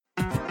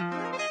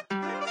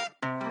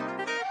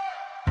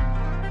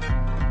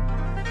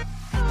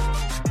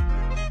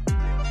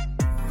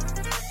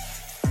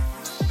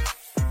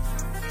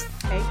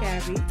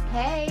Gigi.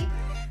 Hey.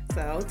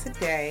 So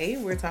today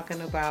we're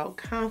talking about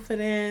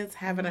confidence,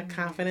 having a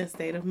confident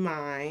state of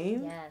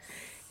mind. Yes.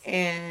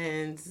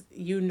 And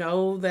you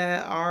know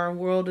that our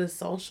world is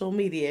social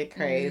media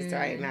crazed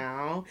right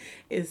now.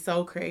 It's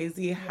so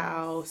crazy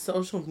how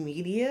social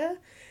media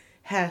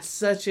has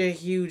such a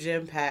huge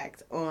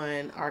impact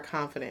on our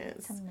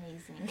confidence. It's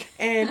amazing.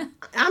 And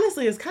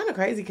honestly, it's kind of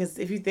crazy because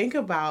if you think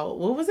about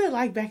what was it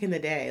like back in the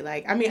day?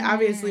 Like, I mean,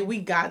 obviously we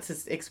got to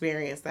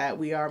experience that.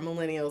 We are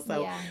millennials,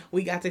 so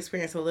we got to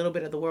experience a little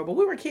bit of the world, but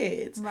we were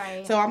kids.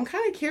 Right. So I'm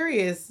kind of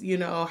curious,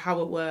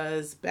 how it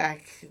was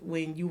back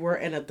when you were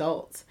an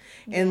adult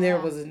and there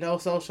was no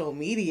social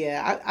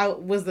media. I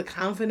was the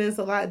confidence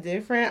a lot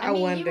different? I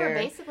mean, wonder. You were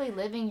basically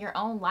living your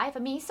own life. I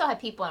mean, you still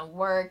had people at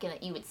work and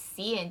that you would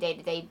see in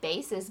day-to-day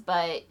basis,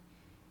 but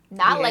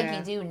not like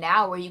you do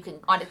now where you can,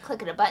 on a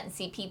click of a button,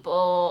 see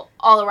people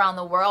all around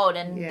the world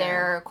and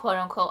their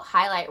quote-unquote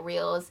highlight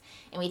reels,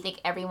 and we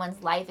think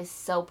everyone's life is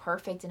so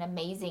perfect and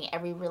amazing.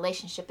 Every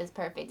relationship is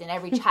perfect, and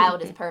every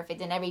child is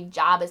perfect, and every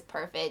job is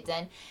perfect,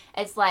 and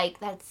it's like,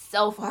 that's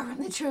so far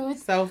from the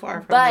truth. So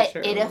far from the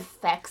truth. But it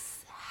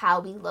affects how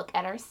we look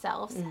at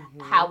ourselves,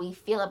 how we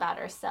feel about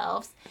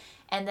ourselves,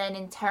 and then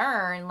in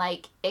turn,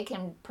 like, it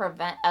can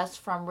prevent us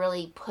from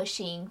really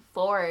pushing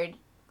forward,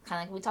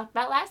 kind of like we talked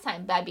about last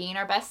time, by being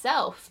our best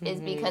self,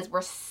 is because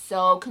we're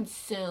so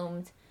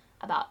consumed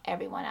about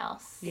everyone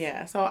else.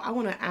 Yeah, so I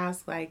want to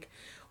ask, like,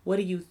 what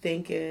do you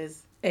think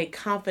is a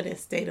confident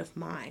state of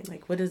mind?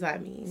 Like, what does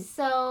that mean?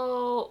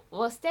 So,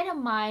 state of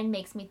mind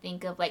makes me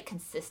think of, like,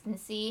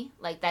 consistency.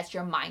 Like, that's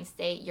your mind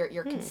state.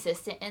 You're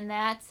consistent in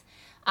that.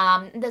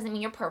 It doesn't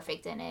mean you're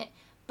perfect in it,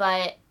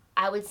 but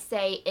I would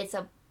say it's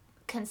a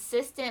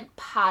consistent,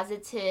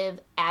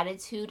 positive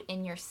attitude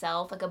in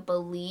yourself, like a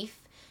belief.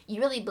 You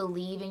really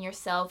believe in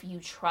yourself. You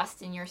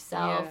trust in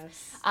yourself.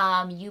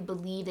 Yes. You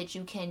believe that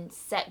you can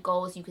set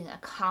goals. You can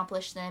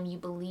accomplish them. You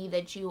believe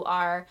that you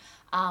are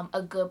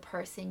a good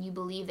person. You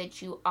believe that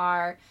you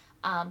are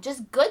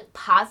just good,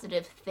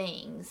 positive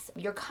things.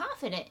 You're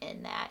confident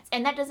in that.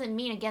 And that doesn't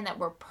mean, again, that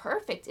we're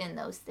perfect in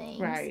those things.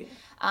 Right.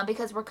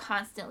 Because we're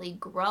constantly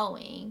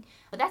growing.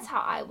 But that's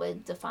how I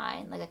would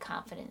define, like, a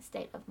confident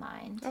state of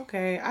mind.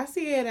 Okay. I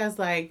see it as,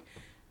 like,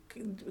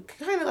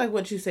 kind of like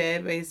what you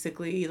said,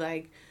 basically,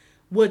 like,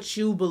 what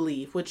you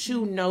believe, what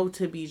you know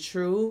to be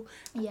true,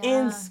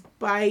 in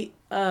spite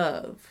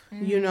of,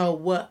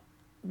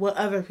 what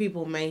other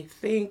people may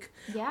think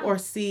or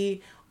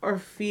see or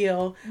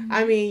feel.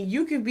 I mean,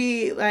 you could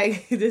be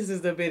like, this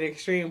is a bit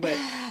extreme, but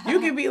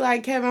you could be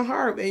like Kevin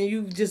Hart and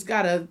you just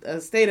got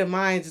a state of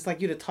mind just like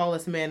you're the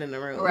tallest man in the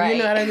room. Right.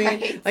 You know what I mean?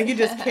 Right. Like, you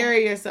just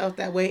carry yourself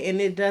that way, and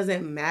it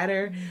doesn't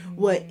matter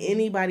what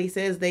anybody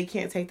says. They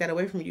can't take that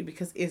away from you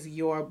because it's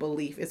your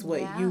belief. It's what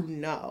you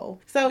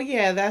know. So,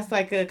 yeah, that's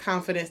like a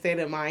confident state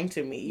of mind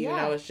to me. You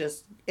know, it's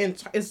just,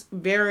 it's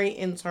very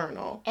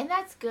internal. And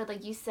that's good.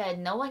 Like you said,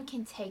 no one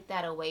can take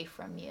that away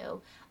from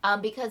you.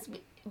 Because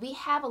we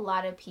have a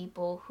lot of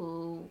people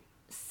who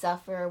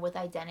suffer with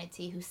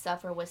identity, who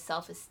suffer with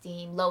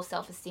self-esteem, low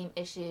self-esteem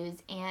issues,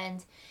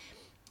 and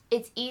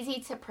it's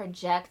easy to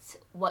project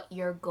what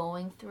you're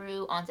going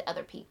through onto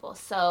other people.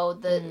 So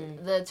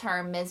the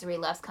term misery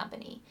loves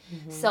company.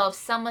 So if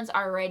someone's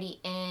already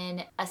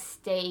in a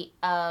state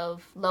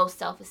of low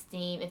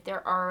self-esteem, if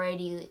they're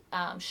already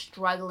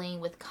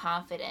struggling with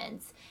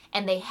confidence,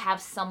 and they have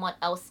someone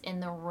else in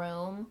the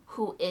room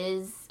who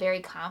is very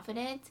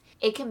confident,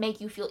 it can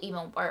make you feel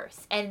even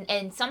worse.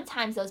 And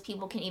sometimes those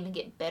people can even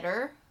get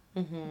bitter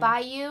by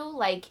you.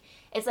 Like,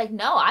 it's like,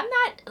 no, I'm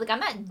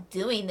not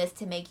doing this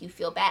to make you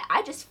feel bad.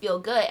 I just feel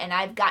good, and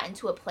I've gotten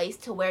to a place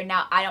to where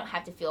now I don't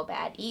have to feel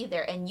bad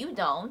either, and you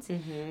don't.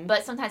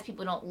 But sometimes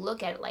people don't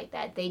look at it like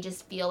that. They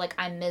just feel like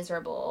I'm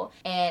miserable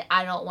and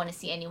I don't want to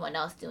see anyone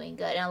else doing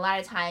good. And a lot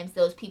of times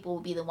those people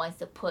will be the ones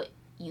to put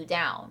you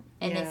down.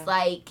 And it's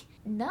like,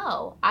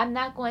 no, I'm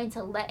not going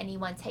to let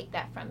anyone take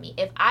that from me.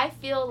 If I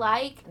feel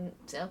like,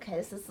 okay,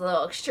 this is a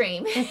little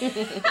extreme, but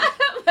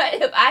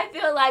if I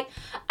feel like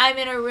I'm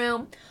in a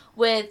room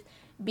with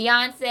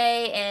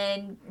Beyonce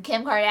and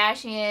Kim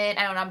Kardashian,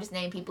 I don't know, I'm just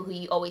naming people who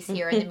you always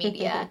hear in the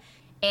media,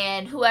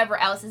 and whoever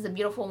else is a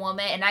beautiful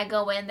woman, and I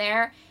go in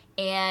there,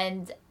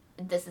 and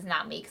this is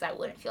not me because I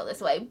wouldn't feel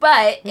this way,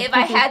 but if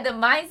I had the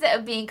mindset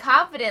of being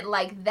confident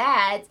like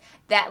that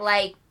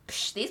like,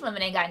 these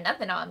women ain't got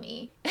nothing on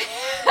me.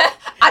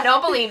 I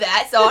don't believe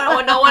that, so I don't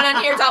want no one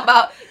on here talking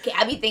about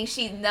Gabby thinks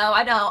no,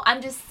 I don't.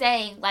 I'm just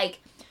saying, like,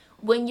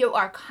 when you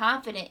are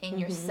confident in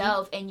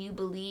yourself and you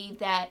believe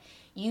that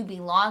you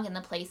belong in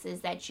the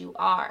places that you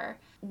are,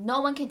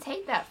 no one can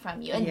take that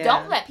from you. And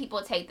don't let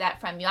people take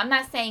that from you. I'm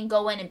not saying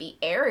go in and be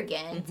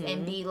arrogant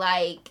and be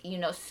like,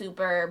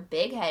 super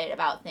big-headed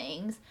about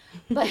things.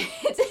 But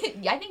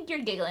I think you're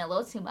giggling a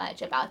little too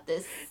much about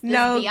this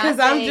no, because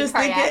I'm just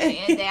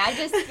Kardashian thing. I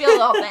just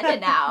feel offended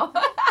now.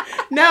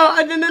 No.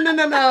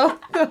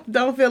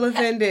 Don't feel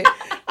offended.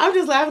 I'm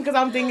just laughing because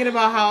I'm thinking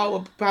about how I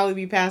would probably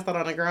be passed out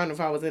on the ground if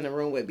I was in a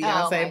room with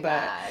Beyonce.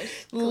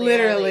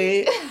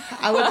 Literally,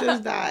 I would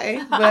just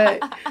die.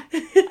 But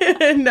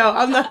no,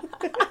 I'm not.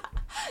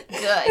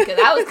 Good, because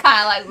I was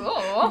kind of like,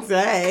 oh,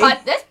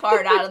 cut this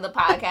part out of the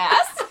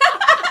podcast.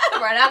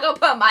 We're not going to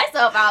put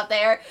myself out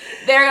there.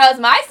 There goes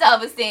my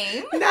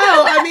self-esteem. No,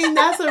 I mean,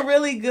 that's a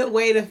really good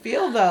way to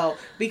feel, though.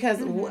 Because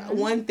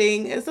one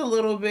thing, it's a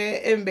little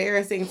bit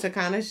embarrassing to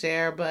kind of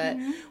share, but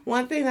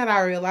one thing that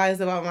I realized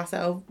about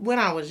myself when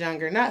I was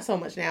younger, not so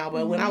much now,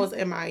 but when I was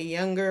in my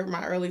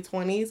early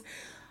 20s,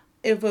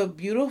 if a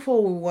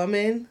beautiful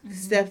woman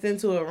stepped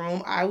into a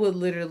room, I would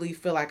literally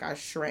feel like I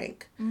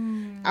shrank.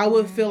 I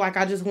would feel like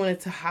I just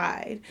wanted to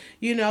hide.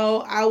 You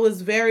know, I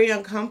was very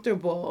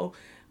uncomfortable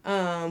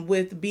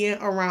with being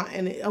around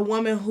a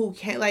woman who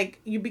can't,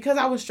 like, because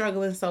I was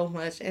struggling so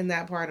much in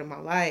that part of my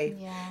life,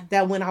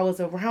 that when I was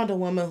around a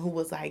woman who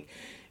was like,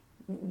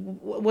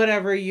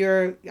 whatever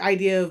your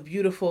idea of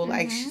beautiful,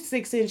 like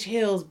 6-inch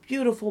heels,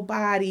 beautiful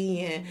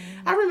body. And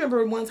I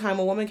remember one time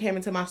a woman came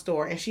into my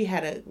store, and she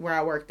had where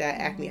I worked at,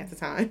 Acme at the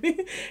time,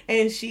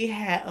 and she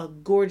had a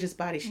gorgeous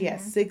body. She had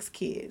 6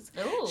 kids.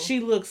 Ooh. She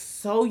looked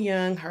so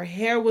young. Her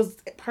hair was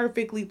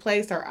perfectly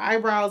placed, her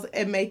eyebrows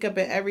and makeup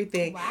and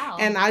everything. Wow.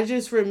 And I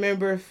just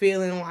remember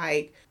feeling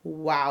like,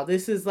 wow,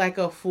 this is like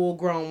a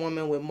full-grown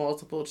woman with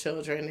multiple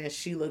children, and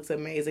she looks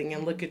amazing,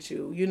 and look at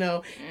you, you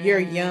know, you're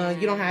young,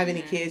 you don't have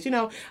any kids, you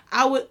know.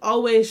 I would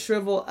always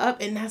shrivel up,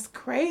 and that's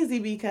crazy,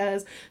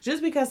 because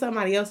just because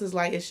somebody else's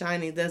light is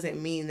shining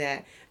doesn't mean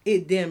that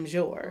it dims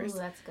yours. Ooh,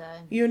 that's good.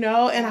 You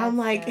know, and I'm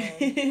like,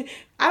 I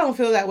don't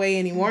feel that way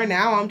anymore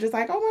now. I'm just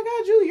like, oh my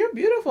God, you're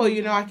beautiful.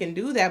 You know, I can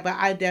do that. But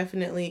I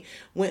definitely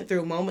went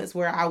through moments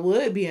where I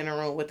would be in a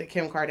room with a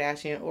Kim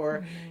Kardashian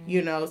or,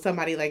 you know,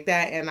 somebody like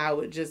that, and I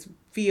would just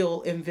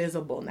feel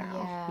invisible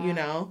now, you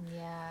know?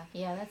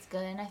 Yeah, that's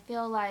good. And I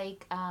feel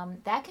like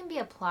that can be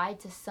applied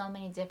to so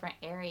many different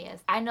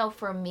areas. I know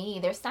for me,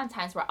 there's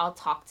sometimes where I'll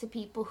talk to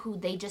people who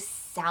they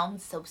just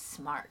sound so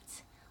smart.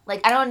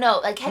 Like, I don't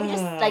know, like, have you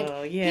just, like,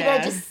 people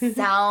that just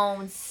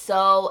sound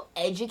so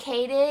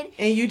educated.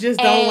 And you just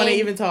don't want to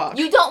even talk.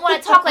 You don't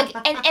want to talk, like,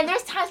 and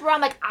there's times where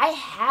I'm like, I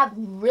have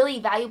really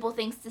valuable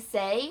things to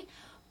say,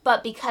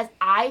 but because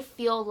I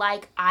feel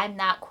like I'm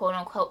not, quote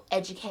unquote,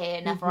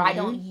 educated enough, or I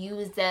don't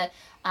use the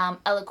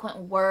eloquent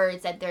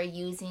words that they're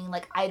using,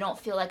 like, I don't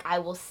feel like I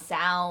will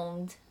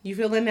sound... You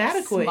feel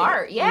inadequate.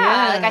 Smart,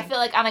 yeah. Like, I feel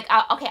like I'm like,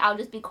 I'll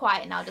just be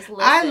quiet and I'll just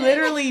listen. I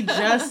literally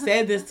just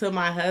said this to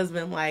my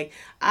husband. Like,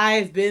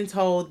 I've been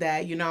told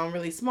that, you know, I'm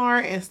really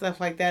smart and stuff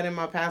like that in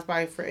my past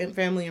by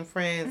family and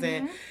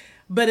friends.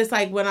 But it's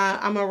like when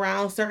I'm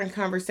around certain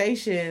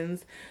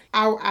conversations,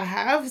 I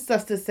have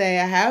stuff to say.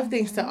 I have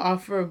things to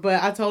offer,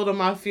 but I told him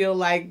I feel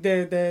like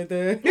that's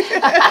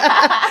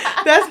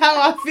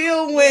how I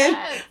feel when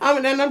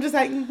I'm just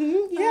like,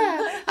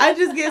 I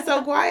just get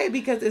so quiet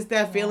because it's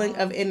that feeling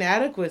of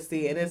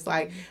inadequacy. And it's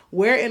like,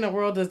 where in the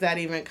world does that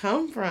even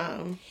come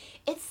from?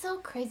 It's so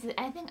crazy.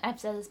 I think I've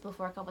said this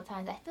before a couple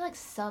times. I feel like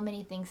so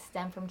many things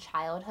stem from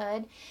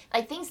childhood.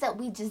 Like, things that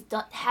we just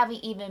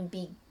haven't even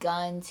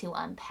begun to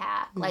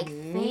unpack. Like,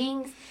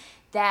 things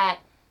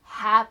that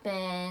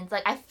happened.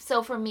 Like,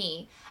 so for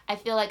me, I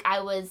feel like I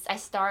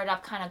started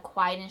off kind of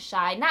quiet and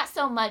shy. Not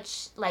so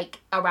much, like,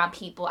 around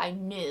people I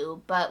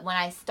knew. But when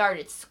I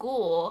started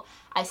school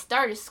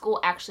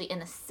actually in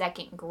the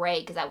 2nd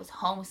grade because I was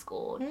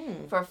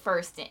homeschooled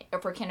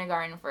for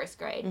kindergarten and 1st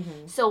grade.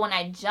 So when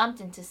I jumped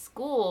into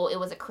school, it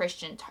was a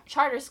Christian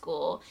charter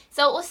school.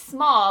 So it was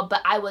small,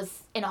 but I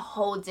was in a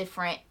whole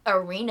different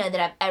arena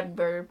that I've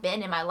ever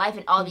been in my life.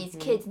 And all these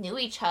kids knew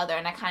each other,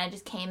 and I kind of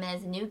just came in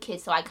as a new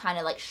kid. So I kind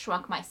of, like,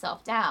 shrunk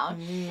myself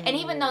down. And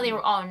even though they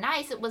were all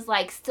nice, it was,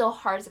 like, still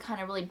hard to kind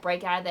of really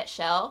break out of that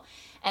shell.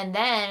 And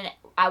then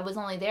I was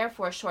only there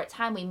for a short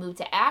time. We moved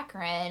to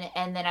Akron,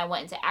 and then I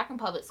went into Akron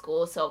Public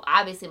School. So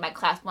obviously my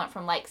class went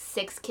from, like,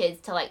 6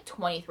 kids to, like,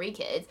 23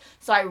 kids.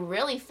 So I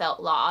really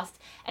felt lost.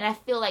 And I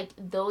feel like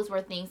those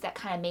were things that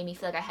kind of made me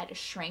feel like I had to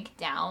shrink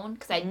down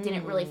because I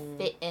didn't really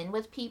fit in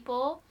with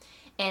people.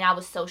 And I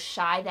was so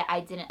shy that I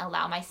didn't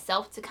allow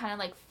myself to kind of,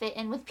 like, fit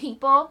in with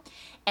people.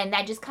 And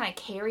I just kind of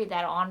carried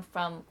that on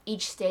from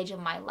each stage of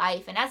my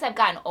life. And as I've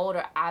gotten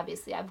older,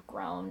 obviously I've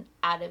grown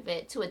out of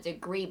it to a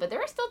degree. But there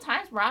are still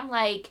times where I'm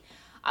like,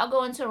 I'll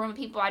go into a room of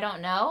people I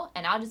don't know,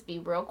 and I'll just be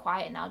real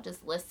quiet, and I'll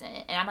just listen.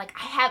 And I'm like,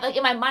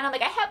 in my mind, I'm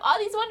like, I have all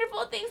these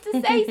wonderful things to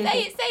say.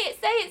 Say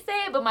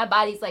it. But my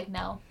body's like,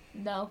 no,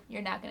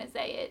 you're not going to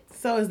say it.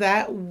 So is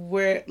that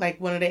where,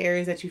 like, one of the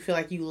areas that you feel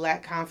like you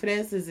lack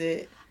confidence? Is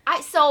it...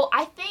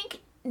 I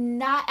think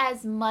not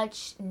as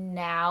much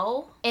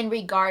now in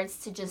regards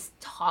to just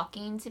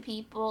talking to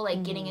people,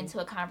 like getting into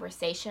a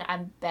conversation.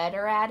 I'm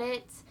better at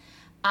it.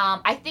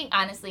 I think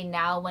honestly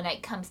now when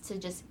it comes to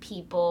just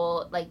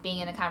people, like being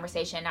in a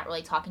conversation and not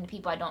really talking to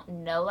people I don't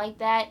know like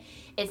that,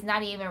 it's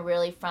not even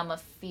really from a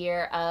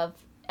fear of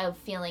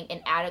feeling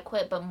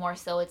inadequate, but more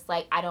so it's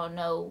like I don't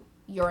know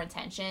your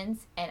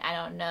intentions, and I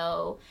don't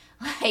know,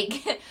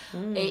 like,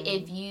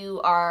 if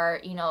you are,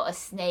 you know, a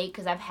snake,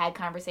 because I've had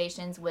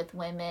conversations with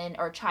women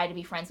or tried to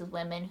be friends with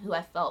women who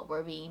I felt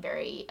were being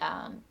very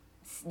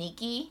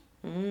sneaky,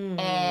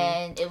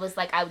 and it was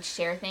like I would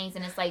share things,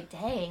 and it's like,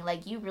 dang,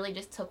 like, you really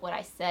just took what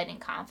I said in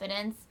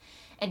confidence,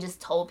 and just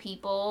told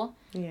people.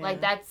 Yeah. Like,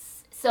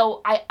 that's,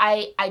 so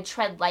I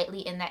tread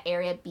lightly in that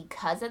area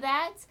because of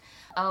that.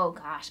 Oh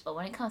gosh, but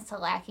when it comes to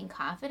lacking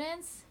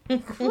confidence,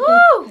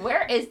 whew,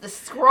 where is the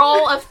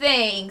scroll of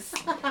things?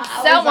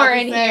 Somewhere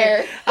in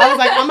here. I was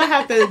like, I'm going to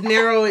have to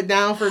narrow it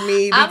down for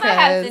me. Because... I'm going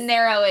to have to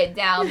narrow it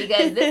down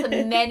because there's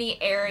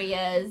many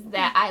areas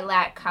that I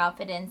lack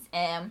confidence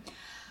in.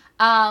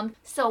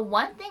 So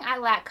one thing I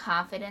lack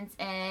confidence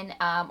in,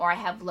 or I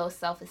have low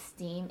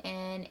self-esteem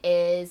in,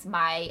 is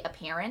my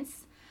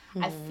appearance.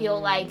 I feel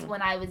like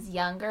when I was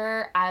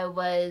younger, I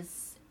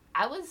was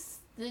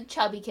the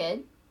chubby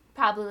kid,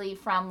 probably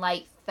from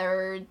like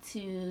 3rd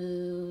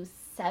to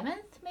 7th,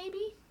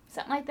 maybe,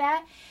 something like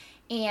that.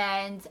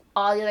 And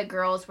all the other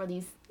girls were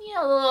these, you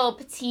know, little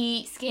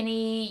petite,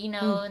 skinny, you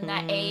know, in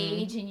that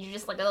age, and you're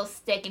just like a little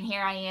stick, and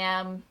here I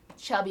am,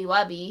 chubby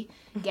wubby,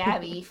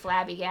 Gabby,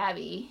 flabby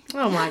Gabby.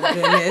 Oh my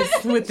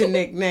goodness, with the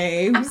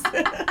nicknames.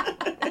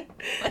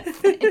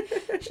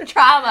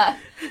 Trauma.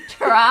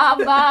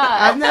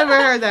 I've never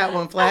heard that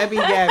one, flabby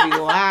Gabby.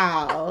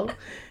 Wow.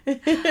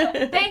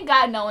 Thank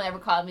God no one ever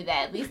called me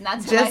that, at least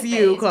not to just my face.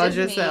 You called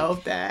just yourself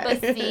me. That.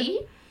 But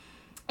see,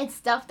 it's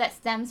stuff that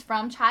stems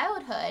from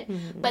childhood.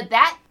 But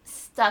that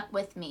stuck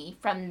with me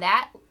from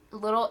that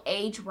little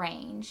age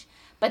range.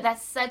 But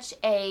that's such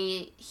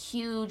a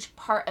huge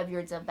part of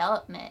your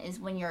development is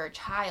when you're a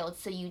child.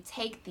 So you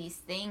take these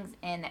things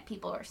in that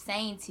people are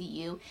saying to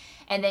you,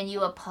 and then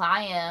you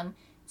apply them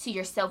to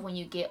yourself when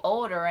you get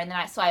older. And then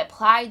I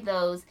applied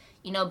those,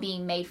 you know,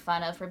 being made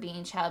fun of for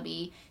being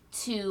chubby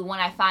to when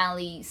I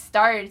finally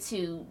started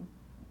to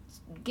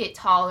get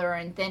taller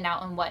and thin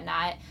out and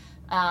whatnot,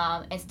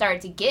 and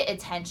started to get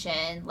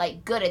attention,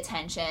 like good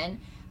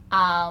attention.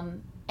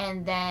 And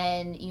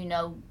then, you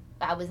know,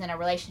 I was in a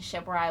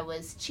relationship where I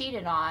was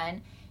cheated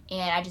on,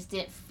 and I just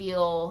didn't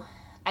feel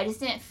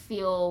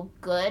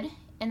good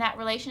in that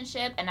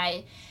relationship. And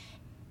I,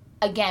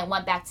 again,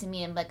 went back to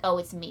me and like, oh,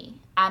 it's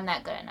me. I'm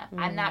not good enough.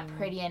 I'm not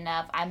pretty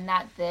enough. I'm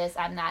not this.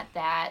 I'm not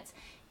that.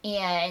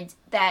 And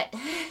that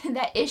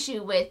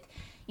issue with,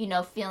 you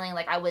know, feeling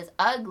like I was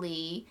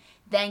ugly,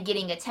 then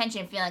getting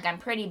attention, feeling like I'm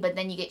pretty, but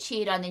then you get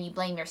cheated on, then you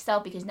blame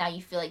yourself because now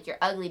you feel like you're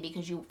ugly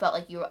because you felt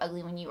like you were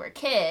ugly when you were a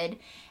kid.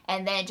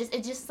 And then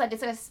it's like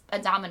a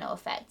domino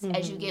effect.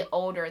 As you get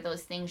older,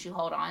 those things you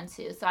hold on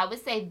to. So I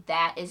would say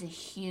that is a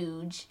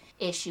huge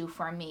issue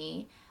for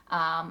me.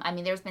 I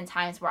mean, there's been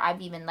times where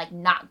I've even like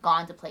not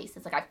gone to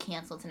places, like I've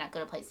canceled to not go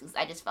to places.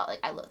 I just felt like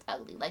I looked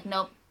ugly. Like,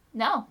 nope.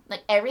 No,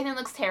 like everything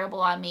looks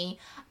terrible on me.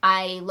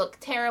 I look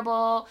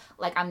terrible.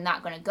 Like I'm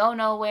not going to go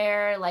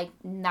nowhere. Like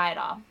not at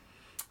all.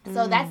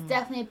 So that's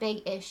definitely a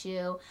big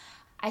issue.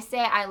 I say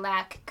I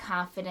lack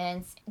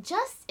confidence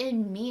just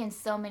in me in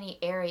so many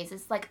areas.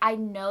 It's like I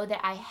know that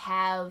I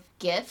have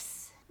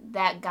gifts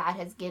that God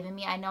has given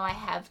me. I know I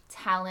have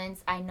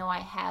talents. I know I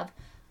have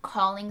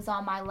callings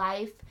on my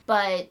life.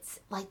 But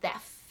like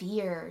that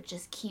fear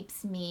just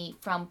keeps me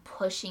from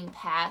pushing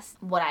past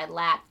what I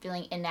lack,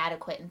 feeling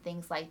inadequate and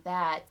things like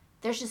that.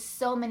 There's just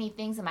so many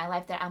things in my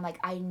life that I'm like,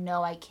 I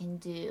know I can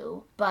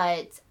do,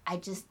 but I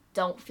just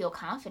don't feel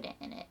confident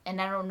in it.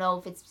 And I don't know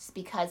if it's just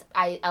because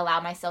I allow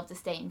myself to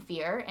stay in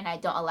fear and I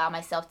don't allow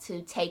myself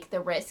to take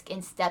the risk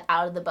and step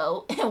out of the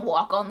boat and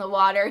walk on the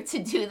water to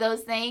do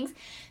those things.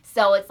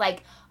 So it's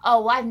like,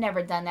 oh, well, I've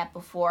never done that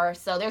before,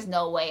 so there's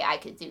no way I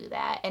could do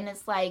that. And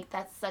it's like,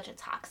 that's such a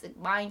toxic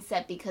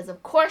mindset because,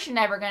 of course, you're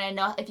never going to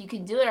know if you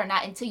can do it or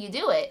not until you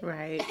do it.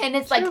 Right. And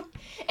it's like,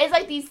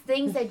 these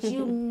things that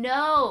you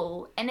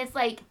know. And it's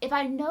like, if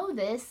I know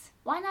this,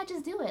 why not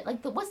just do it?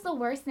 Like, what's the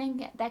worst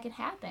thing that could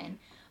happen?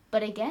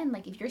 But again,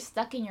 like if you're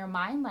stuck in your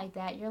mind like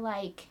that, you're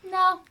like,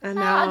 no,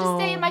 I'll just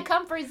stay in my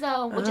comfort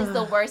zone, which is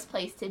the worst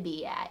place to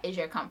be at, is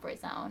your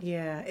comfort zone.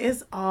 Yeah,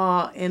 it's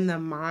all in the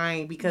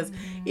mind because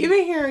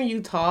even hearing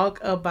you talk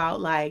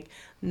about like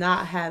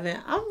not having,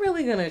 I'm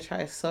really going to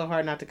try so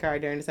hard not to cry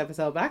during this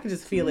episode, but I can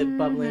just feel it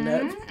bubbling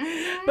up.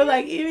 But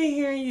like even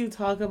hearing you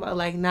talk about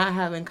like not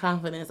having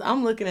confidence,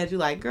 I'm looking at you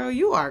like, girl,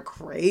 you are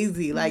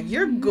crazy. Like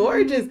you're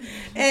gorgeous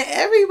and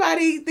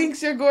everybody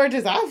thinks you're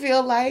gorgeous, I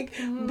feel like,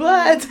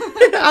 but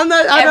I'm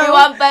not.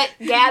 Everyone but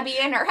Gabby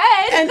in her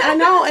head. And I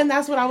know, and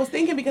that's what I was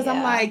thinking because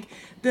I'm like,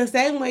 the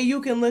same way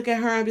you can look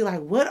at her and be like,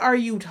 what are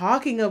you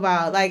talking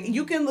about? Like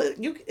you can look,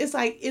 it's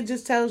like, it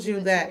just tells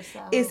you that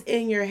yourself. It's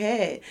in your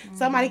head.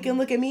 Somebody can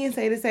look at me and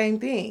say the same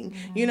thing.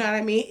 You know what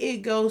I mean? It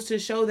goes to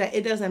show that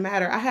it doesn't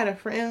matter. I had a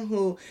friend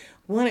who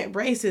wanted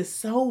braces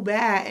so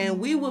bad and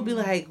we would be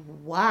like,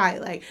 why?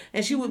 Like,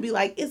 and she would be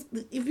like, it's,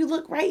 if you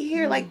look right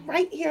here, like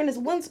right here in this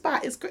one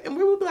spot, it's, and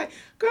we would be like,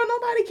 girl,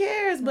 nobody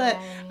cares. But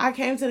I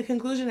came to the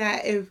conclusion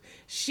that if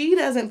she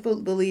doesn't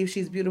believe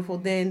she's beautiful,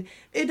 then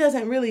it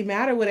doesn't really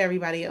matter what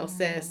everybody else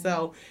says.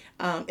 So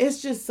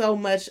it's just so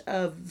much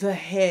of the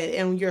head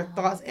and your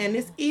thoughts, and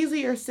it's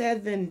easier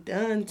said than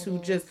done to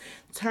just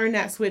turn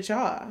that switch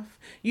off.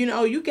 You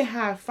know, you can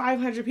have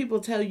 500 people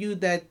tell you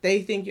that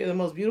they think you're the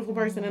most beautiful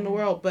person in the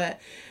world, but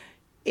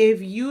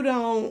if you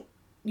don't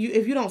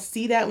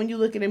see that when you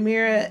look in the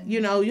mirror, you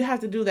know, you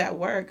have to do that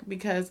work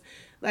because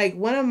like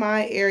one of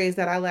my areas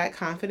that I lack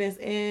confidence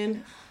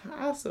in,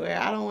 I swear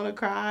I don't want to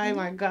cry.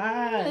 My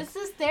God. This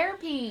is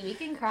therapy. We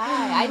can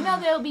cry. I know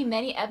there will be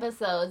many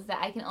episodes that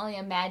I can only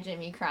imagine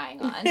me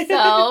crying on.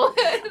 So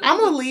I'm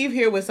going to leave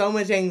here with so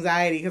much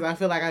anxiety because I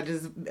feel like I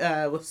just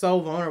was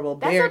so vulnerable.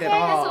 That's bared okay. it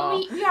all.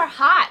 That's what we are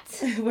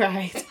hot.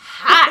 Right.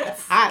 Hot.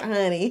 Hot,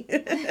 honey.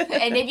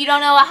 And if you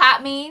don't know what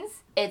hot means,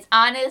 it's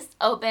honest,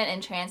 open,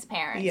 and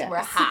transparent. Yes.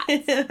 We're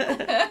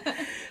hot.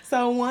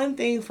 So one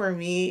thing for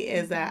me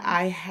is that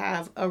I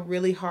have a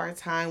really hard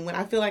time when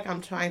I feel like I'm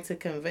trying to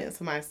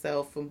convince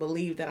myself and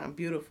believe that I'm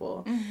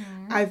beautiful.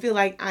 Mm-hmm. I feel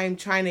like I'm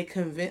trying to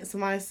convince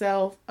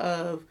myself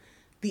of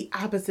the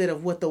opposite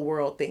of what the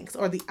world thinks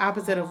or the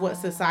opposite of what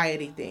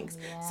society thinks.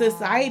 Yeah.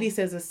 Society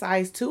says a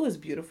size 2 is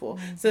beautiful.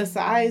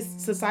 Mm-hmm.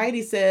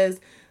 Society says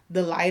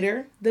the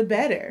lighter, the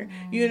better.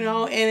 Mm-hmm. You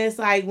know, and it's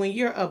like when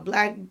you're a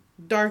black,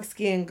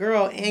 dark-skinned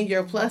girl and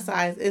you're plus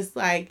size, it's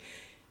like,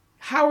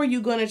 how are you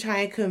going to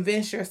try and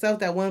convince yourself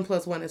that 1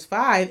 + 1 is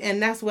 5?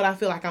 And that's what I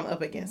feel like I'm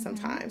up against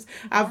sometimes.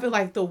 Mm-hmm. I feel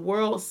like the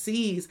world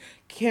sees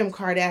Kim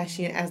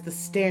Kardashian as the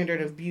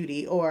standard of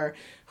beauty, or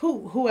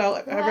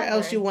whoever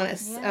else you want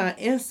to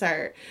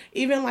insert.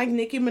 Even like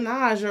Nicki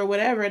Minaj or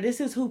whatever.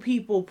 This is who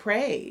people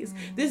praise.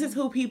 Mm-hmm. This is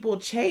who people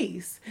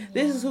chase. Yeah.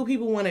 This is who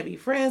people want to be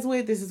friends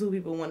with. This is who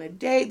people want to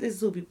date. This is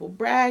who people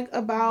brag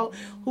about.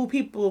 Mm-hmm. Who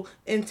people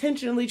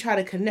intentionally try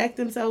to connect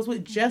themselves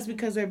with just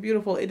because they're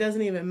beautiful. It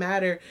doesn't even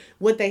matter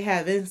what they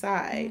have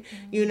inside,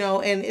 you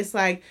know. And it's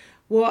like,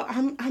 well,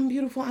 I'm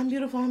beautiful. I'm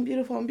beautiful. I'm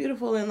beautiful. I'm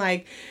beautiful. And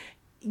like,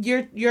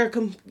 you're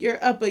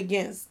up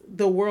against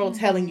the world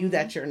telling you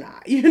that you're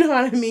not. You know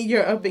what I mean?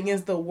 You're up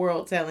against the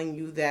world telling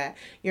you that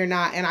you're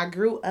not. And I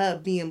grew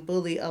up being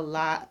bullied a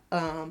lot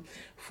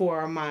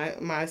for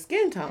my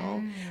skin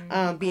tone,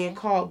 being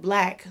called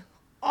black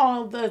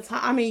all the time.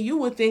 I mean, you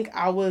would think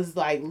I was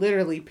like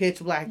literally pitch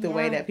black the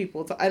way that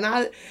people talk. And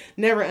I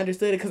never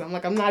understood it because I'm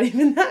like, I'm not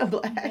even that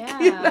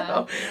black, you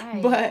know?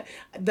 Right. But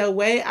the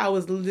way I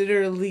was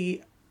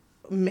literally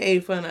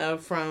made fun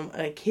of from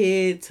a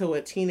kid to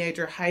a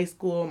teenager, high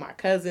school, my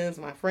cousins,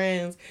 my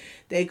friends,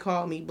 they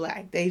called me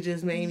black. They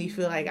just made me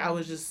feel like I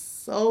was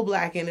just so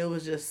black and it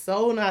was just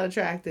so not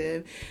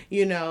attractive,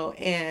 you know.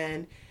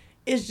 And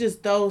it's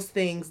just those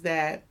things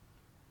that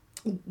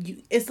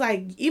it's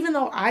like, even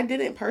though I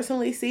didn't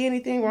personally see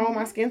anything wrong with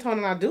my skin tone,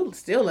 and I do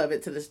still love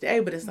it to this day,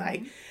 but it's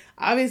like,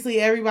 obviously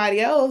everybody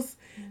else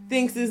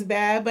thinks it's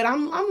bad. But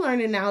I'm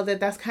learning now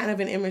that that's kind of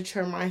an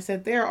immature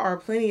mindset. There are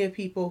plenty of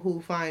people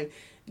who find,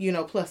 you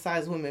know, plus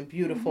size women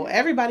beautiful. Mm-hmm.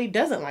 Everybody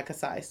doesn't like a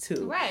size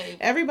 2. Right.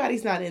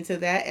 Everybody's not into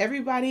that.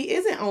 Everybody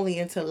isn't only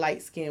into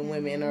light skinned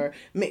women or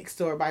mixed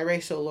or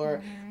biracial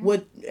or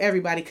what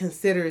everybody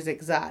considers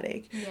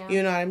exotic. Yeah.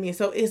 You know what I mean?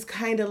 So it's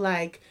kind of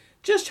like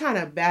just trying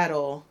to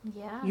battle,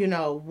 you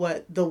know,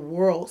 what the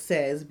world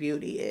says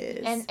beauty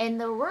is. And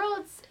the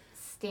world's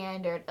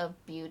standard of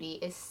beauty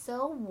is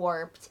so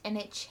warped, and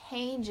it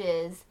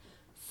changes,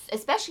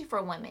 especially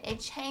for women. It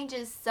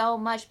changes so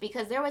much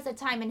because there was a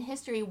time in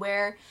history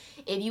where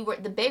if you were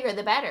the bigger,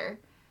 the better.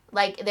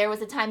 Like, there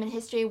was a time in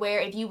history where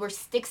if you were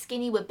stick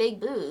skinny with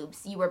big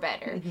boobs, you were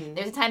better. Mm-hmm.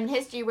 There's a time in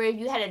history where if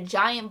you had a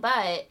giant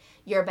butt,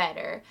 you're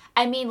better.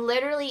 I mean,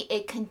 literally,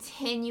 it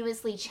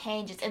continuously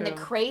changes. True. And the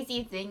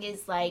crazy thing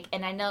is, like,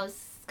 and I know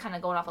it's kind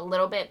of going off a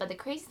little bit, but the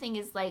crazy thing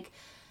is, like,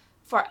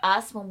 for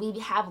us, when we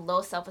have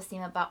low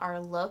self-esteem about our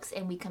looks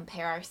and we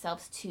compare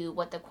ourselves to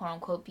what the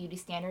quote-unquote beauty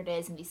standard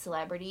is and these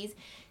celebrities,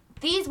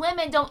 these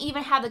women don't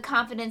even have the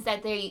confidence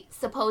that they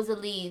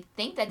supposedly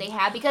think that they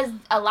have, because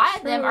a lot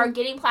of them are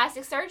getting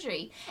plastic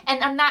surgery.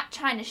 And I'm not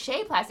trying to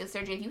shade plastic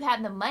surgery. If you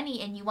have the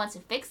money and you want to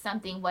fix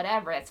something,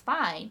 whatever, that's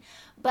fine.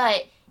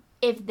 But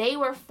if they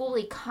were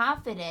fully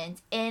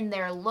confident in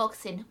their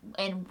looks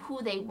and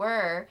who they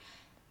were,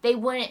 they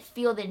wouldn't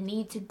feel the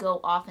need to go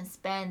off and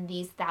spend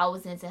these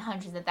thousands and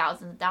hundreds of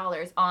thousands of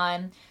dollars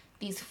on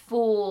these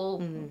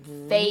full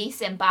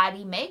face and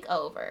body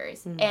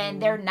makeovers.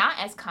 And they're not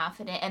as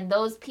confident. And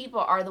those people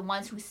are the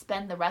ones who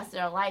spend the rest of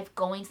their life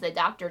going to the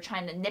doctor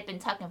trying to nip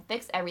and tuck and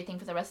fix everything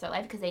for the rest of their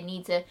life because they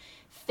need to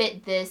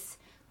fit this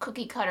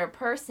cookie cutter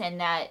person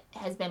that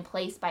has been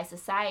placed by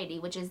society,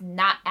 which is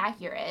not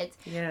accurate.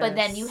 Yes. But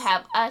then you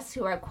have us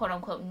who are quote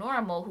unquote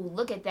normal who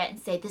look at that and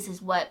say, this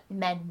is what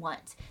men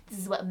want. This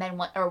is what men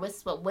want, or this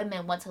is what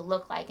women want to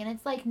look like. And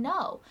it's like,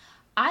 no,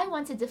 I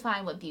want to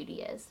define what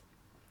beauty is.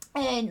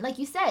 And like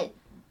you said,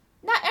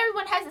 not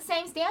everyone has the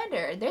same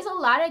standard. There's a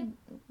lot of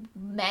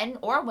men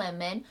or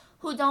women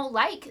who don't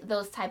like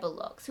those type of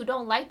looks, who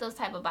don't like those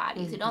type of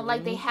bodies, who don't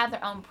like, they have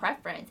their own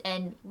preference.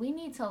 And we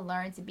need to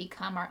learn to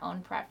become our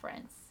own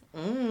preference.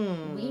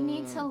 We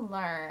need to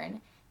learn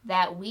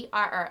that we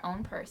are our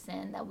own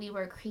person, that we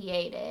were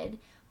created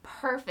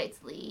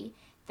perfectly,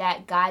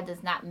 that God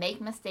does not make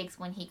mistakes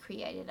when he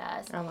created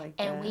us. I like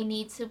that. And we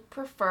need to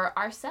prefer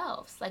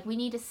ourselves. Like, we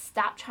need to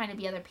stop trying to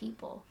be other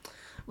people.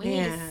 We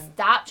need to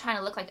stop trying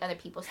to look like other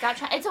people.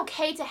 It's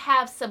okay to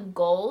have some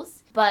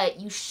goals, but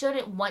you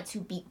shouldn't want to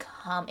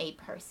become a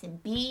person.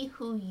 Be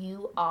who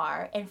you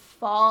are and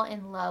fall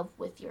in love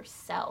with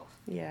yourself.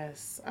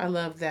 Yes, I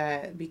love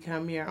that.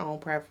 Become your own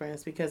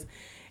preference, because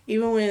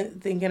even when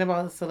thinking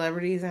about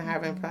celebrities and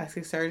having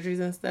plastic surgeries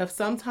and stuff,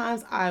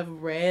 sometimes I've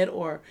read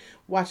or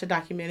watched a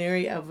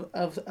documentary of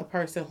a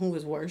person who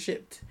was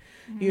worshipped,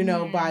 you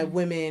know, by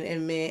women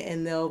and men,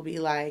 and they'll be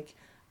like,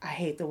 I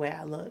hate the way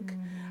I look.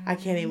 I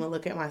can't even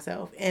look at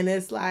myself. And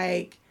it's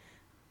like,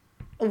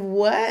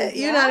 what?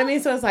 You know what I mean?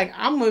 So it's like,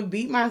 I'm going to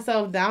beat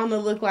myself down to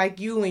look like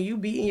you, and you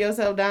beating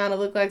yourself down to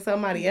look like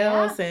somebody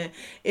else. And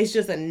it's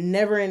just a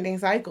never ending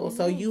cycle.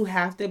 So you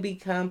have to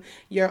become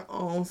your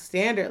own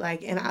standard.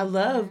 Like, and I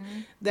love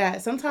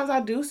that sometimes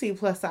I do see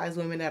plus size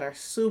women that are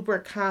super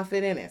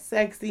confident and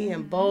sexy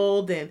and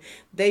bold, and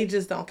they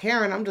just don't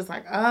care. And I'm just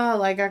like, oh,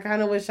 like, I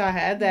kind of wish I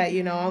had that,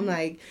 you know? I'm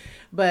like,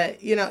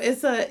 but you know,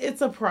 it's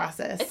a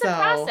process. It's a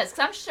process. 'Cause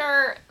I'm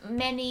sure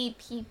many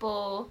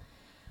people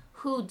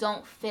who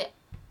don't fit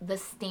the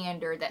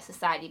standard that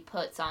society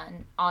puts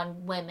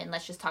on women.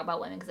 Let's just talk about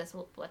women, because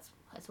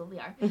that's what we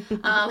are.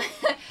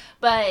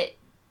 But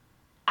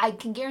I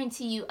can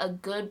guarantee you a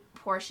good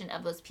portion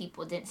of those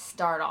people didn't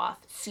start off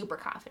super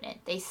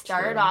confident. They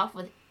started off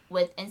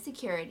with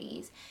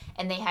insecurities,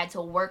 and they had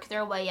to work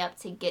their way up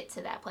to get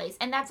to that place.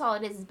 And that's all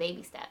it is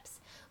baby steps.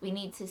 We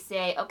need to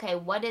say, okay,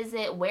 what is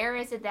it? Where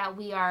is it that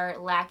we are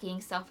lacking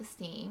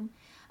self-esteem?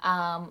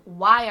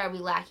 Why are we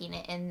lacking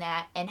it in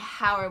that, and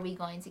how are we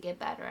going to get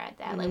better at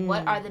that? Like,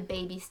 what are the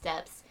baby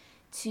steps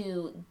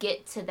to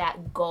get to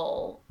that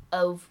goal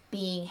of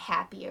being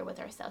happier with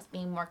ourselves,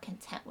 being more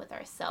content with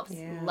ourselves,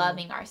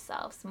 loving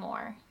ourselves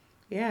more?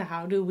 Yeah,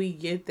 how do we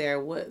get there?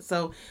 Last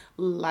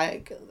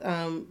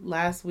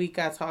week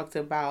I talked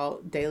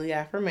about daily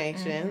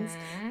affirmations.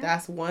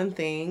 That's one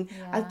thing.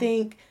 I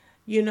think,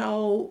 you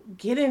know,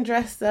 getting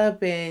dressed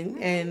up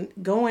and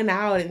going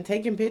out and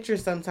taking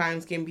pictures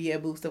sometimes can be a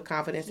boost of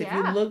confidence. If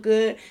you look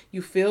good,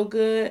 you feel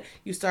good,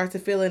 you start to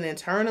feel it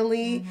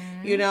internally,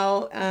 you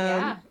know.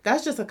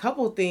 That's just a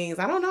couple things.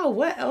 I don't know.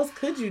 What else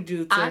could you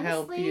do to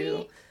help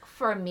you?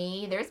 For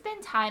me, there's been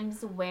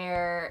times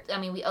where, I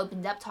mean, we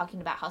opened up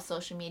talking about how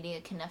social media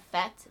can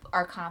affect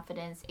our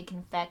confidence. It can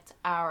affect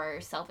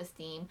our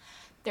self-esteem.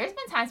 There's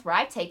been times where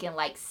I've taken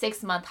like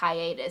 6-month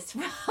hiatus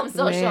from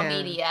social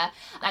media.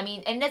 I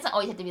mean, and it doesn't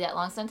always have to be that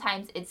long.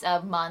 Sometimes it's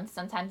a month,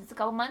 sometimes it's a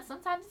couple months,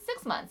 sometimes it's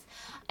 6 months.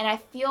 And I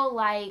feel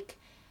like,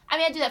 I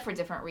mean, I do that for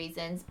different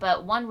reasons,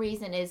 but one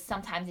reason is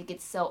sometimes it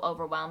gets so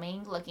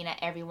overwhelming looking at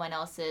everyone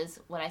else's,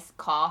 what I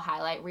call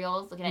highlight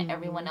reels, looking at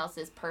everyone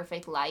else's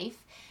perfect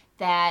life,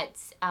 that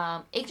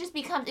it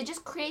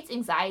just creates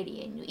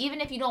anxiety in you,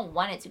 even if you don't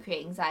want it to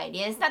create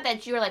anxiety. And it's not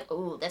that you're like,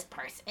 oh, this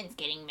person's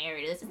getting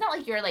married. It's not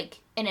like you're like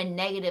in a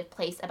negative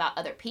place about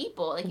other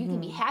people. Like, you can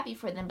be happy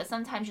for them, but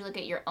sometimes you look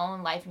at your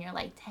own life and you're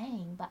like,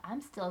 dang, but I'm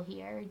still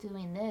here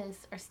doing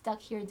this, or stuck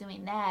here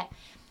doing that.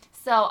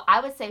 So I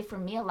would say for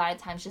me, a lot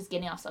of times just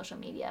getting off social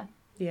media.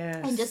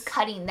 Yes. And just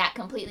cutting that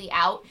completely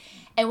out.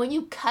 And when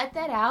you cut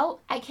that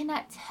out, I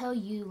cannot tell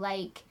you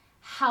like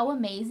how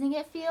amazing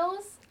it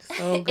feels.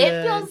 So good.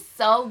 It feels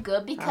so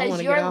good,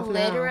 because you're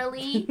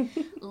literally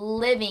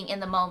living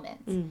in the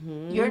moment.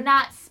 You're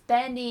not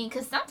spending,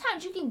 because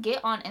sometimes you can get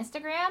on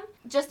Instagram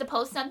just to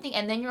post something,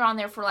 and then you're on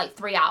there for like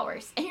 3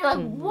 hours, and you're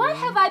like, what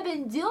have I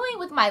been doing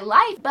with my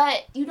life?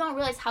 But you don't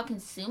realize how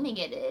consuming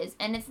it is,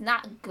 and it's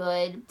not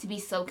good to be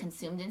so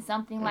consumed in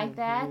something like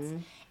that.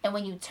 And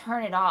when you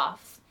turn it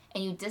off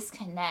and you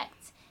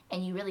disconnect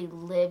and you really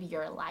live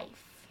your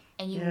life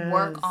and you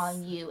work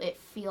on you, it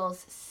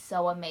feels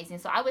so amazing.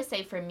 So I would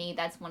say for me,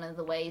 that's one of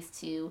the ways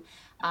to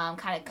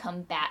kind of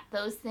combat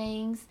those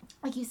things.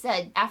 Like you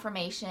said,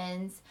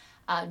 affirmations,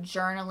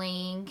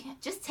 journaling,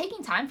 just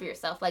taking time for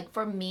yourself. Like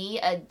for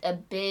me, a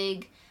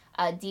big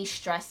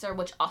de-stressor,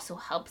 which also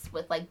helps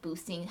with like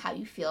boosting how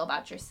you feel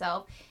about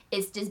yourself,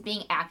 is just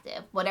being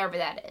active, whatever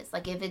that is.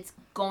 Like if it's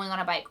going on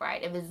a bike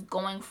ride, if it's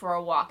going for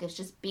a walk, it's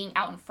just being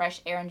out in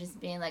fresh air and just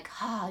being like,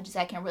 just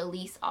I can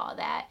release all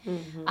that.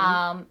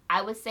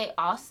 I would say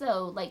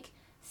also like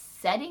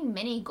setting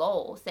many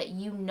goals that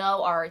you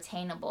know are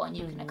attainable and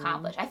you can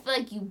accomplish. I feel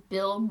like you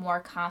build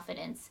more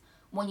confidence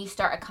when you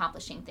start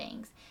accomplishing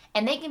things.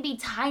 And they can be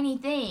tiny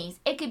things.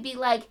 It could be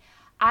like,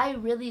 I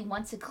really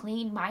want to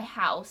clean my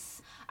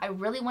house. I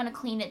really want to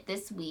clean it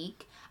this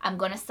week. I'm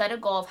going to set a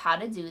goal of how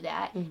to do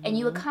that. And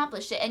you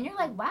accomplish it. And you're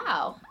like,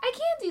 wow, I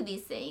can do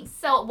these things.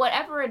 So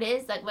whatever it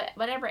is, like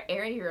whatever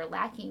area you're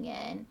lacking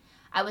in,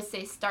 I would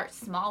say start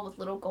small with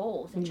little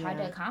goals and try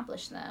to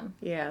accomplish them.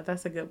 Yeah,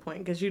 that's a good point,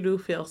 because you do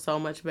feel so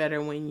much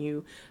better when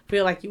you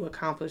feel like you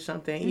accomplished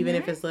something, even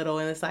if it's little.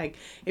 And it's like,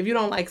 if you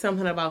don't like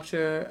something about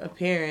your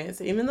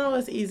appearance, even though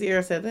it's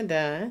easier said than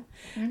done,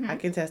 I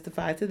can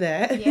testify to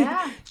that.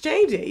 Yeah.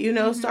 Change it, you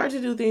know, start to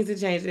do things to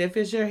change it. If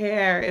it's your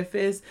hair, if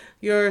it's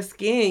your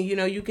skin, you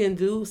know, you can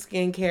do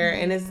skincare.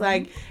 And it's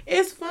like,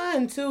 it's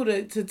fun too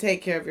to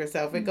take care of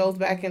yourself. It goes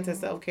back into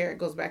self-care. It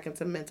goes back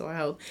into mental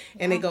health.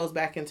 And it goes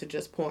back into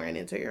just pouring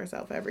into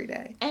yourself every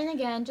day. And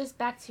again, just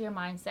back to your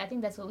mindset. I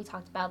think that's what we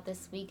talked about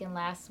this week and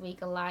last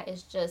week a lot,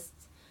 is just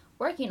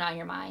working on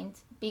your mind,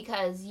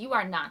 because you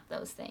are not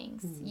those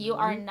things. Mm-hmm. You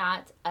are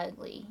not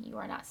ugly. You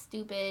are not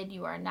stupid.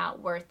 You are not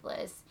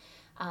worthless.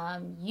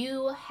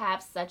 You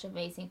have such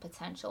amazing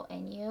potential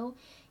in you.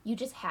 You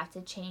just have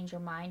to change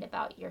your mind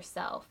about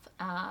yourself.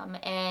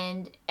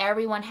 And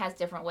everyone has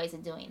different ways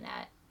of doing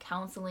that.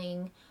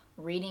 Counseling,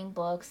 reading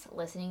books,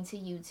 listening to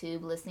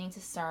YouTube, listening to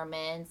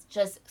sermons,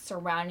 just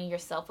surrounding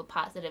yourself with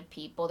positive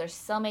people. There's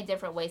so many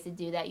different ways to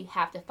do that. You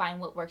have to find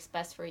what works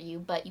best for you,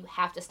 but you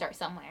have to start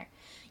somewhere.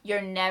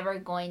 You're never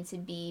going to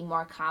be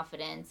more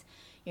confident.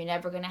 You're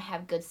never going to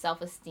have good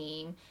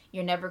self-esteem.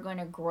 You're never going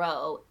to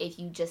grow if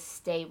you just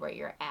stay where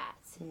you're at.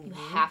 Mm-hmm. You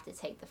have to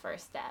take the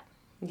first step.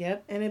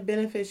 Yep, and it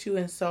benefits you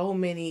in so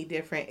many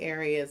different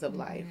areas of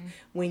life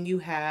when you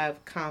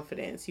have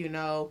confidence. You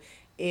know,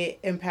 it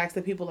impacts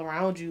the people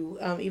around you.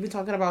 Even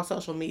talking about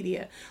social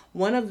media,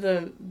 one of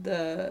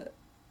the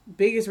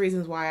biggest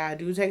reasons why I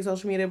do take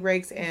social media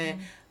breaks,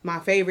 and my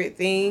favorite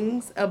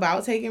things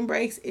about taking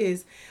breaks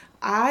is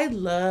I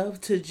love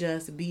to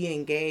just be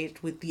engaged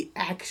with the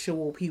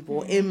actual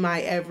people in my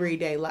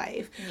everyday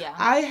life. Yeah.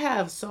 I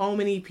have so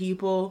many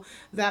people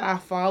that I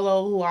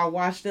follow who I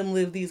watch them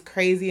live these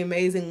crazy,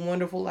 amazing,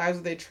 wonderful lives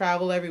where they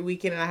travel every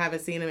weekend and I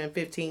haven't seen them in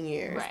 15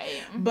 years.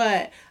 Right.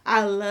 But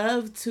I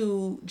love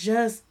to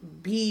just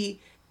be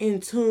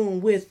in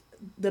tune with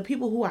the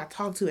people who I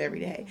talk to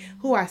every day,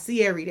 who I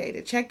see every day,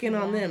 to check in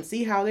on them,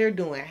 see how they're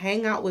doing,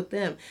 hang out with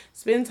them,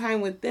 spend time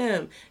with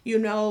them, you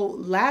know,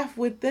 laugh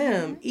with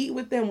them, eat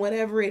with them,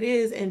 whatever it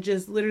is, and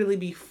just literally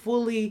be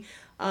fully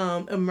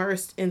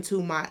immersed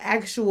into my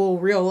actual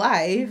real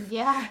life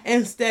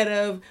instead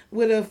of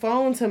with a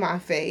phone to my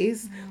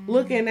face,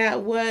 looking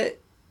at what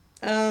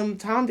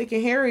Tom, Dick,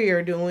 and Harry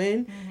are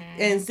doing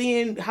and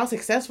seeing how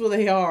successful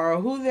they are,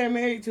 or who they're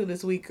married to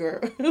this week,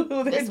 or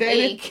who they're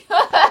dating. Week.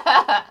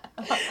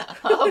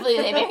 Hopefully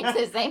they married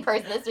to the same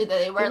person this week that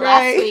they were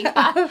last week.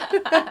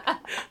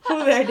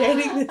 Who they're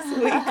dating this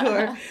week,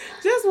 or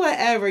just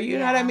whatever. You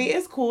know what I mean?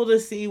 It's cool to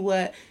see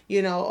what,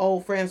 you know,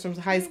 old friends from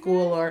high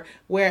school or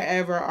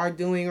wherever are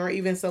doing, or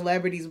even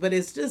celebrities. But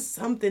it's just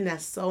something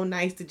that's so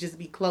nice to just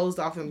be closed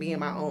off and be in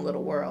my own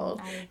little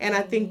world. And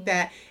I think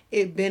that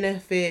it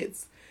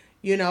benefits.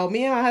 You know,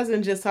 me and my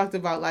husband just talked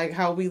about, like,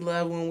 how we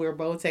love when we're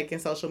both taking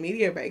social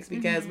media breaks,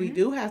 because we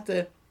do have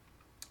to,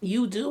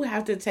 you do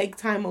have to take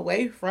time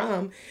away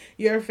from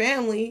your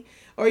family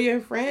or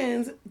your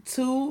friends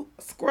to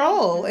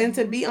scroll and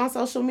to be on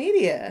social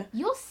media.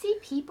 You'll see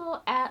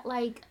people at,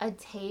 like, a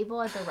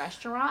table at the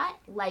restaurant,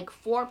 like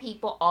 4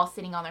 people all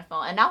sitting on their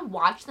phone. And I'll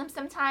watch them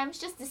sometimes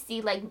just to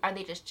see, like, are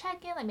they just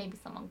checking? Like, maybe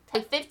someone,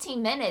 like,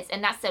 15 minutes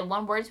and not said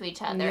one word to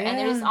each other. And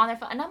they're just on their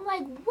phone. And I'm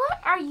like, what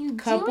are you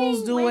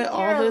Couples doing do it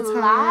all the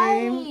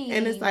time.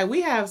 And it's like,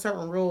 we have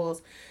certain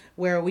rules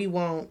where we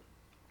won't.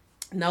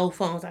 No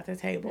phones at the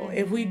table.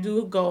 If we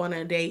do go on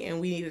a date and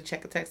we need to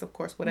check a text, of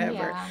course, whatever.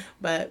 Yeah.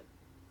 But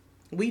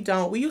we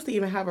don't. We used to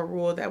even have a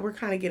rule that we're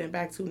kind of getting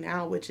back to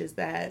now, which is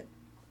that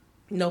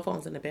no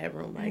phones in the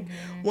bedroom. Like,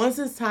 once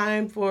it's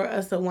time for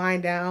us to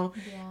wind down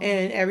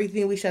and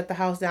everything, we shut the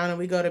house down and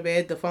we go to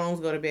bed, the phones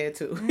go to bed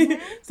too.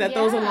 Set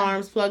those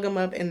alarms, plug them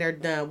up, and they're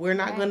done. We're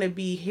not going to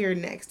be here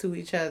next to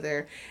each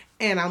other.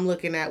 And I'm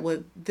looking at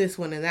what this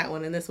one and that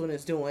one and this one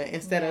is doing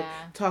instead of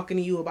talking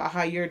to you about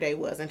how your day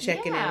was and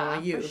checking in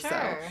on you.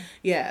 Sure.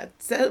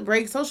 So,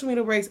 social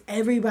media breaks,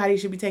 everybody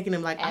should be taking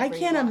them. Like, I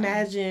can't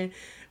imagine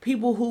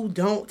people who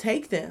don't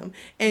take them.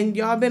 And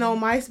y'all been on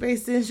MySpace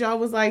since y'all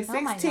was like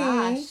 16. Oh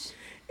my gosh.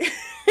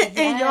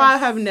 And y'all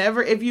have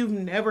never, if you've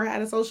never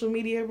had a social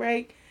media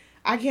break,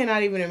 I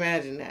cannot even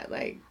imagine that.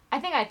 Like, I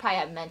think I'd probably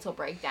have mental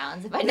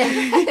breakdowns if I never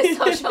had a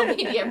social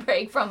media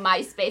break from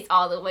MySpace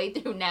all the way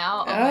through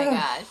now. Oh my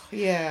gosh.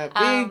 Yeah,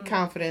 big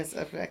confidence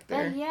affector.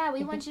 But yeah,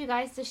 we want you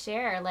guys to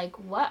share, like,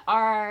 what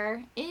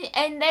are,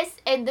 and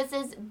this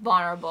is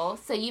vulnerable,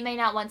 so you may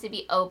not want to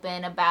be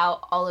open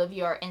about all of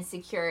your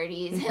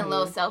insecurities and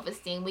low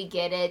self-esteem. We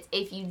get it.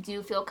 If you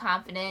do feel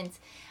confident,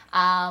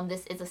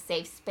 this is a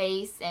safe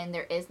space and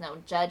there is no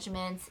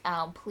judgment.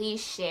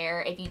 Please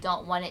share. If you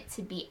don't want it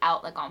to be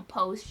out, like, on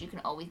posts, you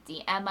can always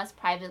DM us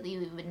privately.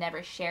 We would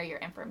never share your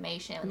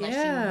information unless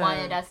you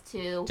wanted us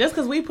to. Just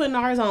because we putting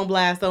ours on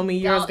blast don't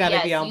mean yours got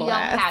to be on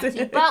blast. You don't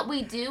have to. But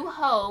we do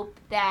hope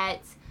that,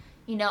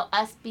 you know,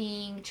 us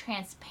being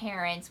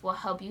transparent will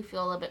help you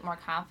feel a little bit more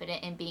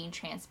confident in being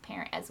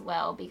transparent as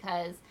well,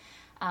 because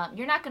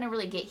you're not going to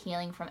really get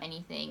healing from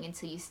anything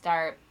until you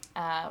start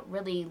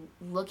really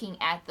looking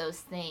at those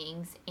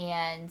things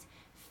and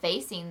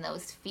facing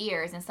those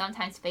fears. And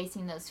sometimes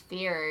facing those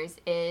fears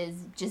is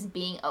just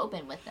being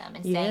open with them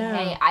and saying,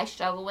 hey, I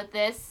struggle with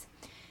this.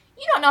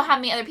 You don't know how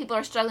many other people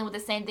are struggling with the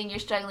same thing you're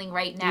struggling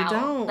right now. You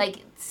don't. Like,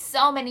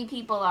 so many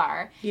people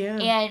are. Yeah.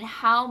 And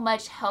how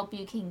much help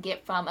you can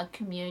get from a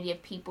community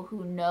of people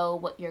who know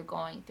what you're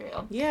going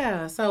through.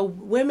 Yeah. So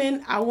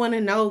women, I want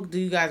to know, do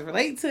you guys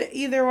relate to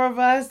either of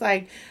us?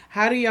 Like,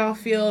 how do y'all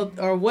feel,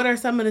 or what are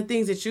some of the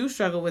things that you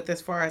struggle with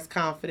as far as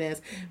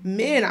confidence?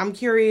 Men, I'm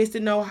curious to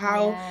know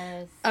how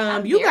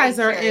you guys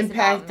are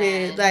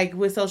impacted, like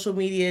with social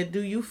media.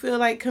 Do you feel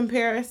like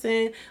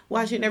comparison,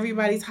 watching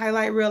everybody's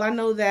highlight reel? I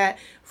know that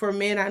for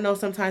men, I know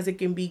sometimes it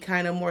can be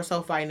kind of more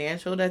so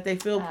financial, that they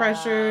feel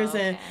pressures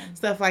and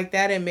stuff like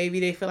that. And maybe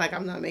they feel like,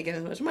 I'm not making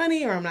as much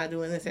money, or I'm not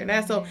doing this or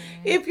that. So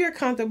if you're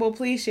comfortable,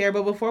 please share.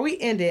 But before we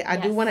end it, I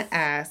do want to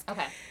ask,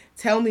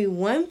 tell me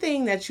one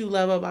thing that you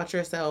love about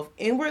yourself,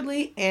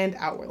 inwardly and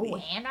outwardly. Ooh,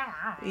 and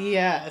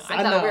yes,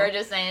 I thought we were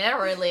just saying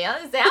inwardly. I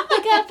was saying, I'm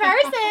a good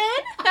person.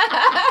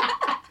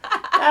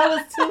 That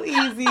was too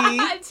easy.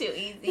 Too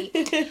easy.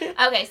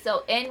 Okay,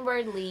 so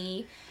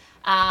inwardly,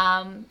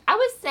 I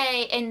would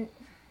say, and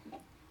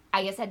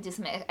I guess I'd do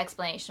some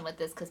explanation with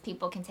this because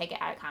people can take it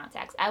out of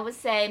context. I would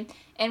say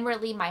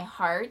inwardly, my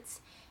heart.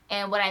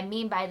 And what I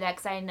mean by that,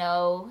 because I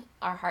know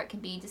our heart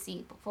can be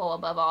deceitful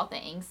above all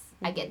things.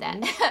 I get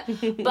that.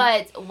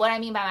 But what I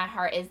mean by my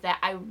heart is that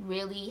I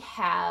really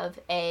have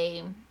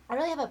a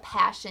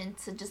passion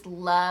to just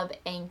love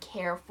and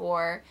care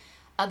for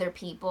other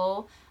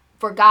people.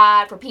 For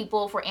God, for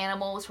people, for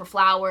animals, for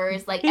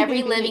flowers, like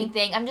every living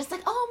thing. I'm just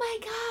like, oh my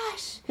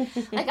gosh.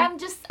 Like I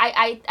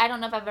don't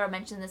know if I've ever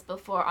mentioned this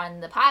before on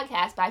the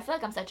podcast, but I feel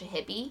like I'm such a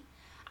hippie.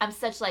 I'm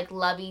such like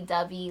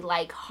lovey-dovey,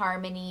 like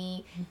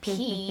harmony,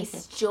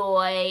 peace,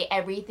 joy,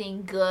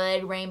 everything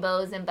good,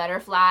 rainbows and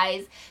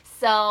butterflies.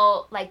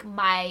 So like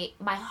my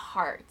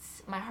heart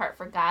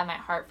for God, my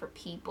heart for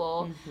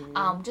people,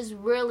 just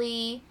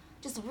really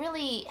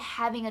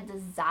having a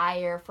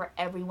desire for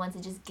everyone to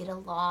just get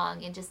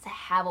along and just to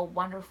have a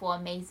wonderful,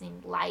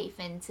 amazing life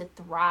and to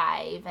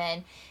thrive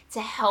and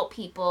to help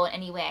people in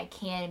any way I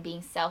can, and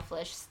being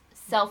selfless.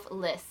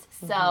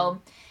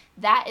 So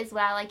that is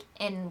what I like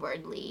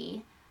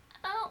inwardly.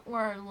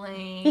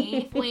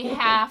 Outwardly, if we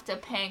have to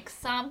pick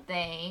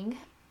something,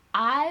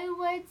 I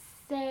would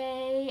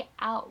say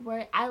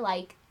outward. I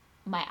like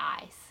my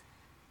eyes.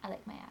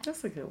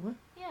 That's a good one.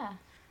 Yeah.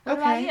 What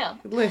about you?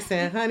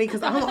 Listen, honey,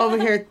 because I'm over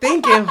here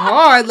thinking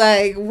hard.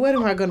 Like, what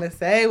am I going to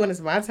say when it's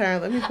my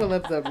turn? Let me pull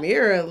up the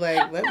mirror.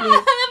 Like, let me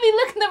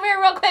look in the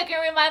mirror real quick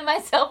and remind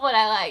myself what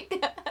I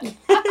like.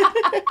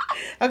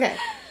 Okay.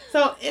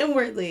 So,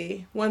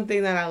 inwardly, one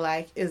thing that I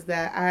like is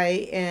that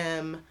I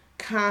am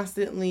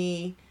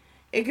constantly,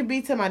 it could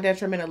be to my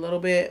detriment a little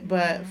bit,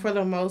 but for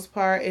the most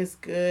part, it's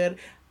good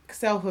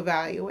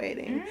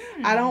self-evaluating.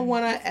 I don't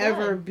want to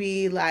ever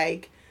be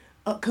like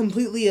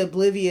completely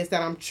oblivious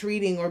that I'm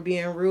treating or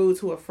being rude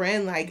to a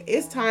friend. Like,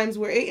 it's times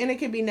where and it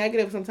can be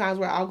negative sometimes,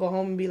 where I'll go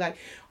home and be like,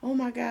 oh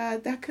my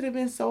God, that could have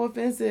been so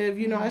offensive.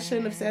 You know, I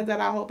shouldn't have said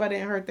that. I hope I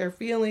didn't hurt their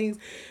feelings.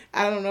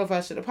 I don't know if I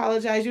should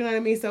apologize. You know what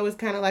I mean? So it's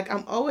kind of like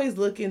I'm always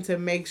looking to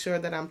make sure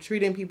that I'm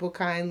treating people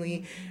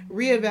kindly,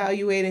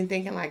 reevaluating,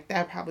 thinking like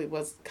that probably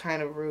was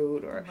kind of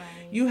rude, or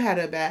you had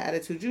a bad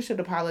attitude. You should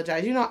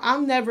apologize. You know,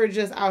 I'm never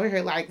just out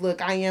here like,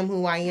 look, I am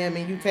who I am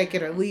and you take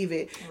it or leave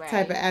it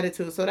type of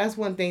attitude. So that's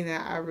one thing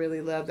that I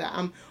really love, that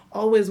I'm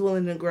always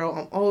willing to grow.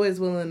 I'm always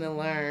willing to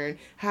learn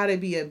how to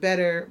be a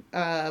better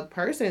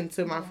person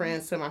to my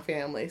friends, to my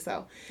family.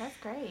 So that's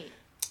great.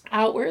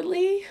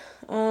 Outwardly,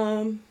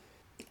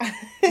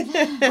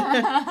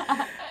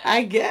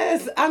 I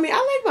guess. I mean,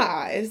 I like my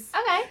eyes.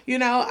 Okay. You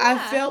know, I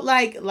felt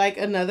like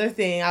another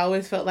thing, I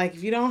always felt like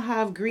if you don't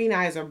have green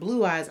eyes or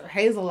blue eyes or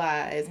hazel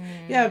eyes,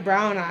 you have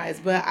brown eyes.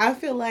 But I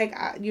feel like,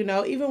 you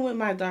know, even with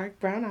my dark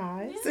brown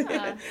eyes,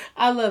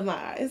 I love my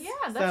eyes.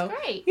 Yeah, that's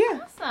great. Yeah.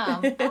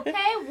 Awesome.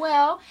 Okay,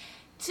 well,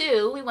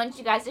 2, we want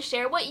you guys to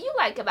share what you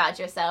like about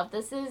yourself.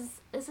 This is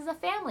a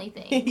family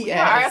thing. We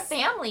are a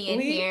family in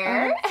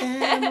here.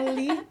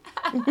 We are family.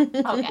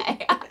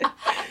 Okay.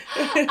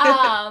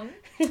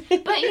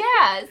 But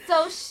yeah,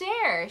 so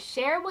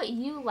share what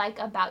you like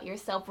about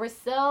yourself.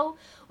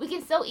 We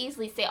can so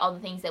easily say all the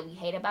things that we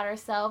hate about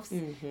ourselves.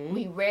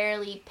 We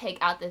rarely pick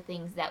out the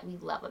things that we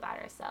love about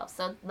ourselves.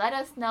 So let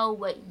us know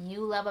what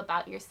you love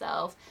about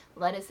yourself.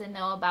 Let us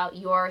know about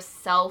your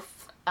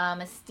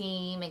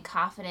self-esteem and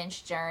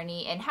confidence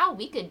journey, and how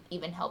we could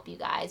even help you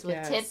guys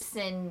with tips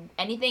and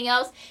anything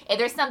else. If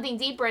there's something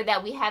deeper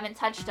that we haven't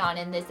touched on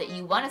in this that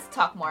you want us to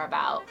talk more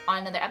about on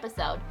another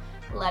episode,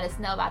 let us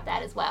know about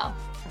that as well.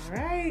 All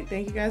right.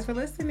 Thank you guys for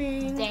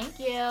listening. Thank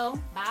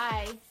you.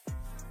 Bye.